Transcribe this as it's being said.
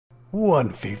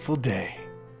One fateful day,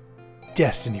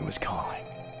 destiny was calling,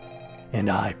 and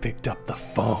I picked up the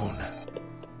phone.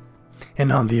 And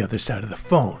on the other side of the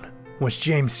phone was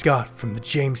James Scott from the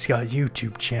James Scott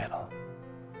YouTube channel.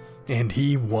 And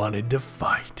he wanted to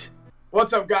fight.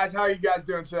 What's up, guys? How are you guys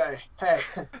doing today? Hey.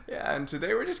 Yeah, and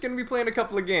today we're just going to be playing a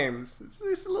couple of games.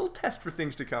 It's a little test for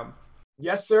things to come.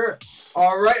 Yes, sir.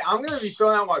 All right, I'm going to be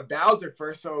throwing out my Bowser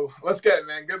first, so let's get it,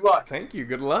 man. Good luck. Thank you.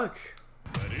 Good luck.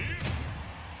 Ready?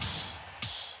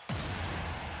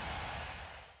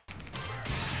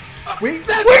 Wait,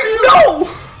 no!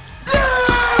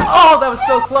 Oh, that was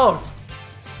so close.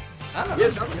 I don't know.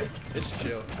 Yes, okay. It's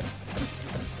chill.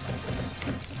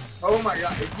 Oh my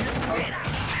god.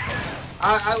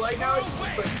 I like how it's just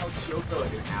like how chill for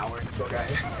like an hour and still got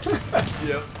it.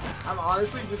 Yep. I'm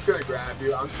honestly just going to grab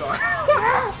you. I'm sorry.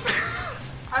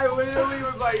 I literally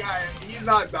was like, he's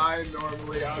not dying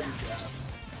normally. I'll just grab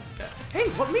him. Hey,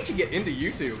 what made you get into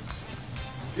YouTube?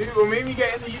 Dude, what made me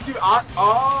get into YouTube?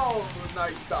 Oh,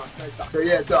 nice stuff, nice stuff. So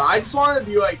yeah, so I just wanted to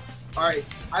be like, all right,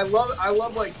 I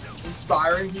love like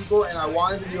inspiring people, and I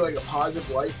wanted to be like a positive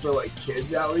light for like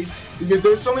kids at least, because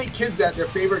there's so many kids that their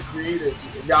favorite creators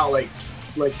got like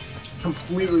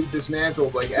completely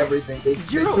dismantled like everything. They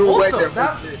threw away their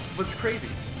that was crazy.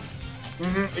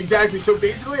 Exactly. So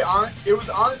basically, it was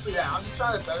honestly that I'm just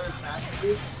trying to better Smash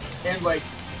Bros. And like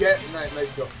get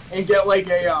nice go and get like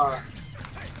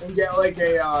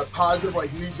a positive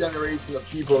like new generation of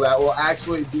people that will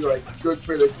actually be like good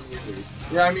for the community.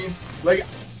 You know what I mean? Like,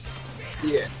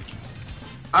 yeah.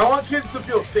 I want kids to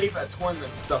feel safe at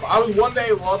tournaments and stuff. I would one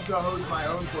day love to host my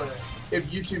own tournament if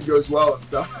YouTube goes well and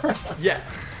stuff. Yeah.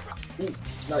 Ooh,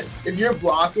 nice. If you're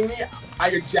blocking me,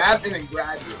 I could jab and then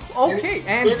grab you. Okay,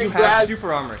 and you have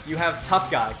super armor. You have tough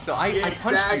guys, so I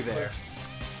punched you there.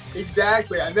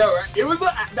 Exactly, I know, right? It was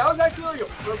that was actually like a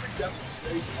perfect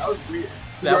demonstration. That was weird.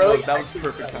 That was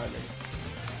perfect timing.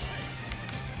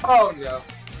 Oh no.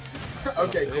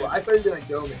 Okay, cool. I thought you were gonna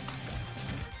kill me.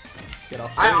 Get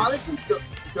off. I honestly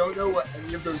don't know what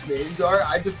any of those names are.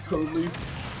 I just totally.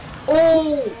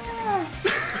 Oh!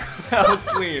 That was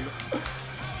clean.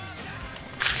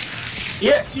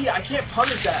 Yeah, see, I can't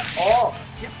punish that at all.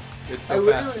 It's so I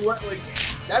literally fast. went like,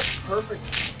 that's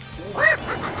perfect.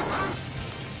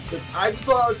 But I just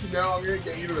want to let you know I'm gonna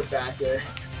get you to the back there.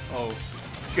 Oh,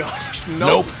 gosh,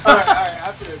 nope. Alright,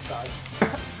 after this time.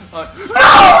 No!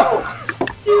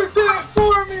 You did it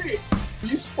for me!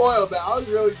 You spoiled that. I was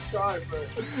really trying, but.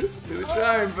 You were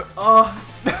trying, but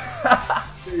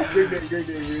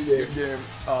Good game.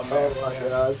 Oh man. Oh my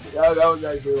god. That was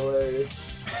actually hilarious.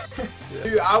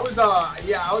 Dude, I was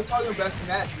talking best in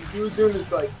that. He was doing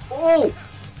this like, oh!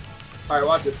 Alright,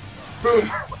 watch this. Boom.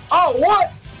 Oh,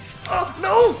 what? Oh,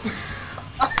 no!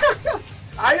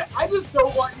 I just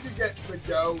don't want you to get the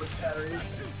go with Terry.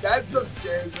 That stuff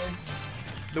scares me.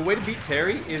 The way to beat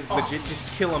Terry is legit just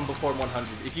kill him before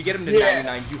 100. If you get him to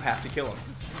 99, you have to kill him.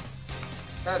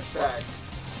 That's facts.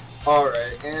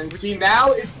 Alright, and see now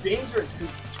it's dangerous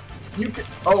because you can.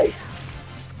 Oh!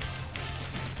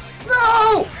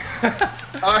 No!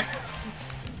 Alright.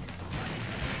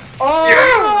 Oh!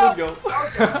 Yeah! Let's go.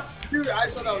 Okay. Dude, I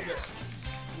thought that was it.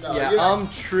 No, yeah,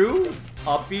 true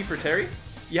up B for Terry.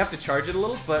 You have to charge it a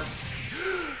little, but.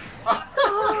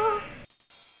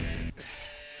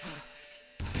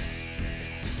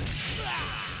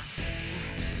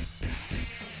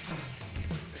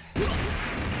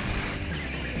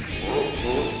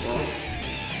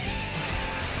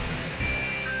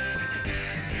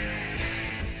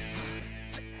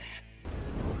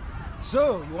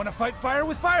 So, you want to fight fire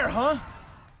with fire, huh?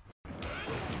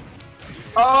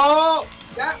 Oh!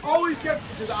 That always gets me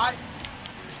because I.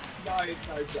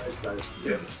 Nice.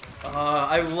 Yeah.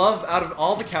 I love, out of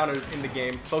all the counters in the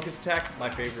game, focus attack, my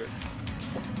favorite.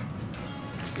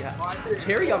 Yeah,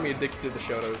 Terry got me addicted to the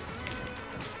Shotos.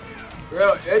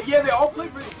 Really? Yeah, they all play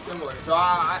pretty similar, so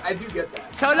I do get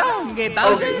that. So long,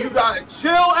 Bowser. Okay, you gotta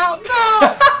chill out.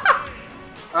 No!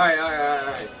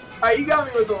 Alright. Alright, you got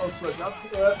me with a little switch up.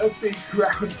 Let's see,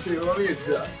 round 2. Let me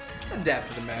adjust. Adapt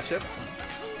to the matchup.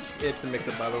 It's a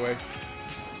mix-up, by the way.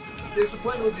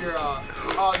 Discipline with your, oh,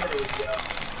 there we go.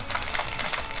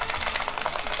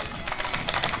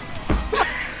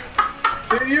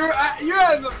 Dude, you're at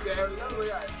enough damage. That was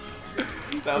like,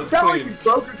 that was clean. clean. Like you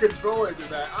broke a controller to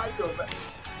that. I feel bad.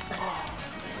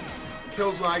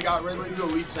 Kills when I got rid of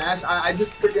Elite Smash. I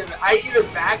just freaking, I either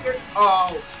back it.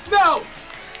 Oh, no!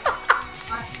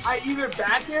 I either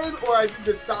back it or I did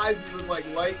the side with like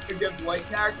light against light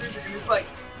characters, and it's like,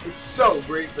 it's so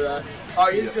great for that. Oh,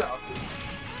 you just.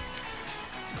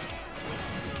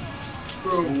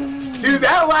 Boom. Dude,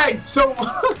 that lagged so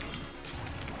much.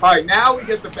 All right, now we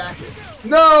get the back hit.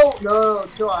 No, no,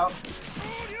 chill out.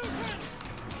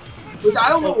 Which I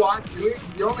don't know why I'm doing it,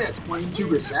 because you're only at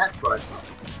 22%, but...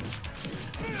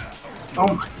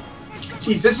 Oh my...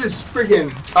 Jeez, this is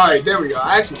friggin'... Alright, there we go.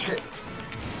 I actually hit.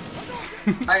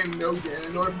 I am no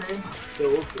Ganondorf main, so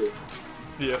we'll see.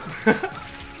 Yep.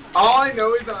 All I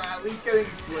know is I'm at least getting,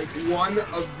 like, one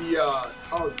of the,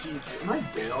 Oh, jeez, am I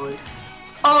dead already?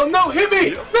 Oh, no, hit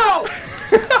me! Yep. No!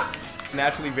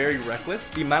 Naturally very reckless.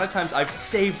 The amount of times I've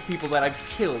saved people that I've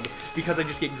killed because I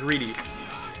just get greedy.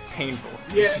 Painful.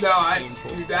 Yeah, no,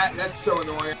 painful. Dude, that's so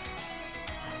annoying.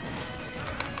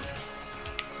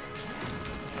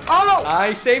 Oh!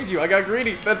 I saved you. I got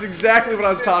greedy. That's exactly what I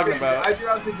was talking about. I do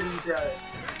have to give you credit.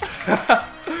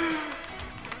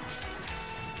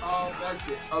 Oh, that's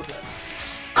good. Okay.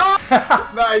 Oh!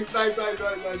 Nice.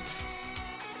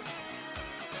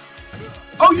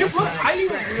 Oh, you play? I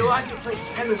didn't even realize you played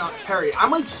Ken and not Terry. I'm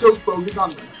like so focused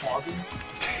on the talking.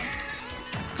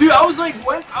 Dude, I was like,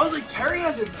 Terry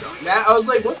hasn't done that. I was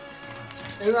like, what?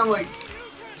 And I'm like,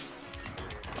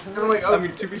 okay. I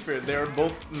mean, to be fair, they're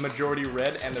both majority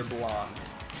red and they're blonde.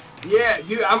 Yeah,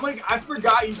 dude, I'm like, I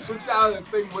forgot you switched out of the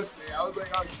thing with me. I was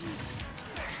like, oh,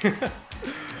 jeez.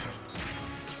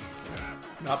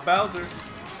 Not Bowser.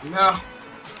 No,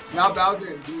 not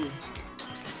Bowser indeed.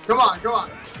 Come on.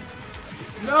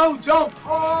 No, jump!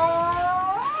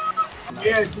 Oh!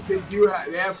 Yeah, dude,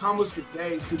 they have combos for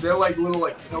days, because they're like little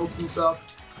like tilts and stuff.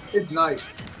 It's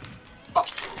nice. Oh.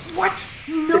 What?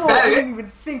 No, I didn't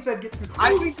even think that'd get through.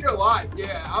 I think you're alive.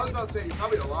 Yeah, I was about to say you're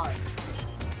probably alive.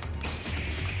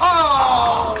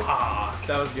 Oh!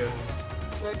 That was good.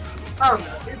 I don't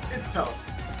know. It's tough.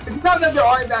 It's not that there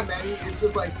aren't that many. It's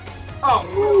just like,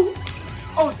 oh,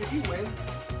 did he win?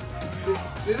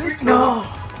 Did this? No.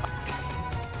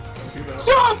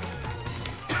 Jump!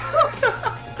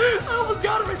 I almost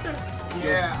got him right there.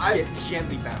 Yeah, I get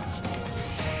gently bounced.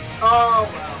 Oh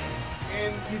wow!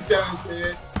 And you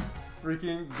demonstrated.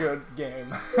 Freaking good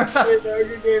game.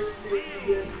 Good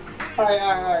game.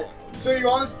 Alright. So you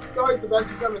want to start the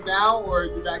best of 7 now, or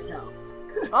did that count?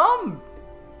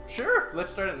 Sure.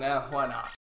 Let's start it now. Why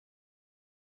not?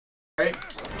 Right.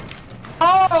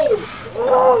 Oh!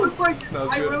 I was like,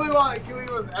 I good. really want to kill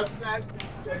you with F smash, but you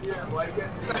said you didn't like it.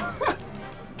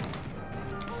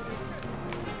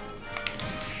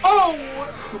 Oh!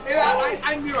 Yeah,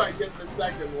 I knew I'd get the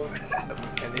second one.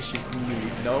 And it's just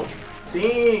me. Nope.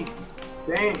 Dang.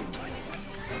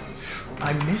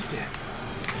 I missed it.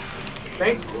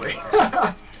 Thankfully.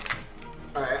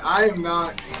 Alright, I am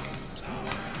not.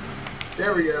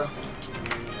 There we go.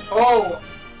 Oh!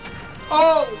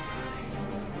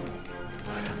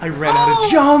 I ran out of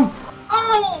jump!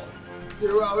 Oh!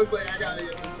 Dude, I was like, I gotta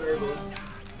get this third one.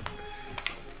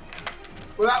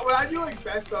 When I do like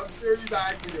best of series, I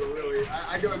actually do really.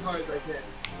 I go as hard as I can.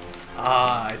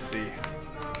 Ah, I see.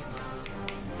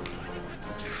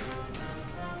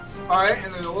 Alright,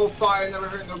 and then a little fire never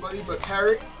hurt nobody but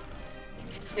Terry.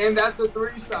 And that's a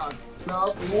 3-stock.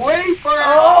 No, wait for it!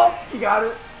 Oh, you got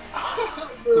it.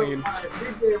 Clean. Alright,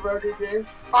 good game, bro, good game.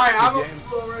 Alright, I'm up to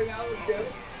school right now, let's get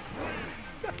it.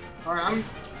 Alright, I'm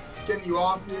getting you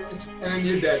off here, and then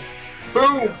you're dead.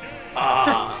 Boom!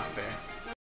 Ah, fair.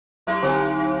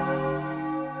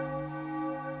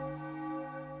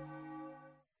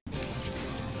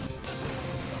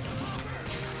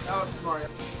 That was smart.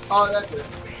 Oh, that's it.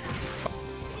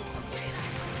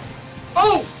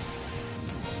 Oh!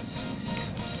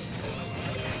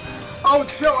 Oh,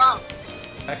 chill out.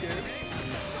 Back in.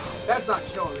 That's not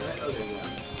killing, right? Okay, yeah.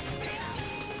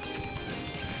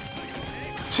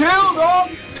 Chill, dog!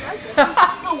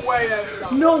 No way that's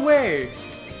not. No way.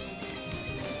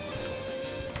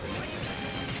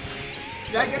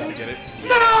 Did I get it? Get it?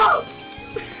 No!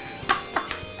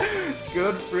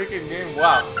 Good freaking game.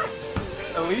 Wow.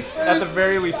 At least, at the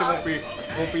very least, it won't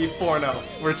be 4-0.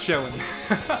 We're chilling.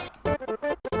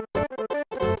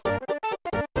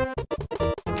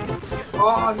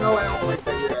 Oh no, I don't like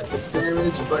that you're at this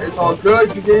damage, but it's all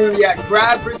good. Good game, yeah,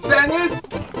 grab percentage,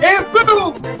 and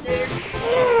boom! Good game.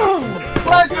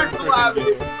 Pleasure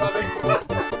collaborating, brother.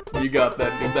 You got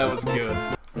that, dude. That was good.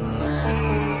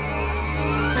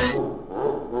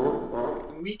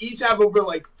 We each have over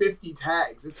like 50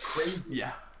 tags. It's crazy.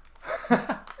 Yeah.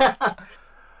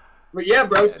 But yeah,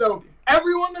 bro, so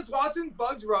everyone that's watching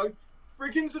Bugsrug,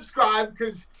 freaking subscribe,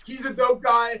 because he's a dope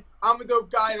guy, I'm a dope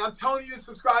guy, and I'm telling you to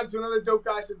subscribe to another dope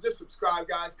guy, so just subscribe,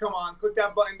 guys. Come on, click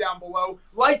that button down below.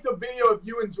 Like the video if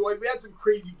you enjoyed. We had some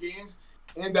crazy games,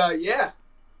 and yeah.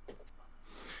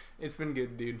 It's been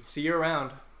good, dude. See you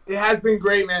around. It has been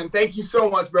great, man. Thank you so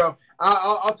much, bro.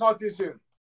 I'll talk to you soon.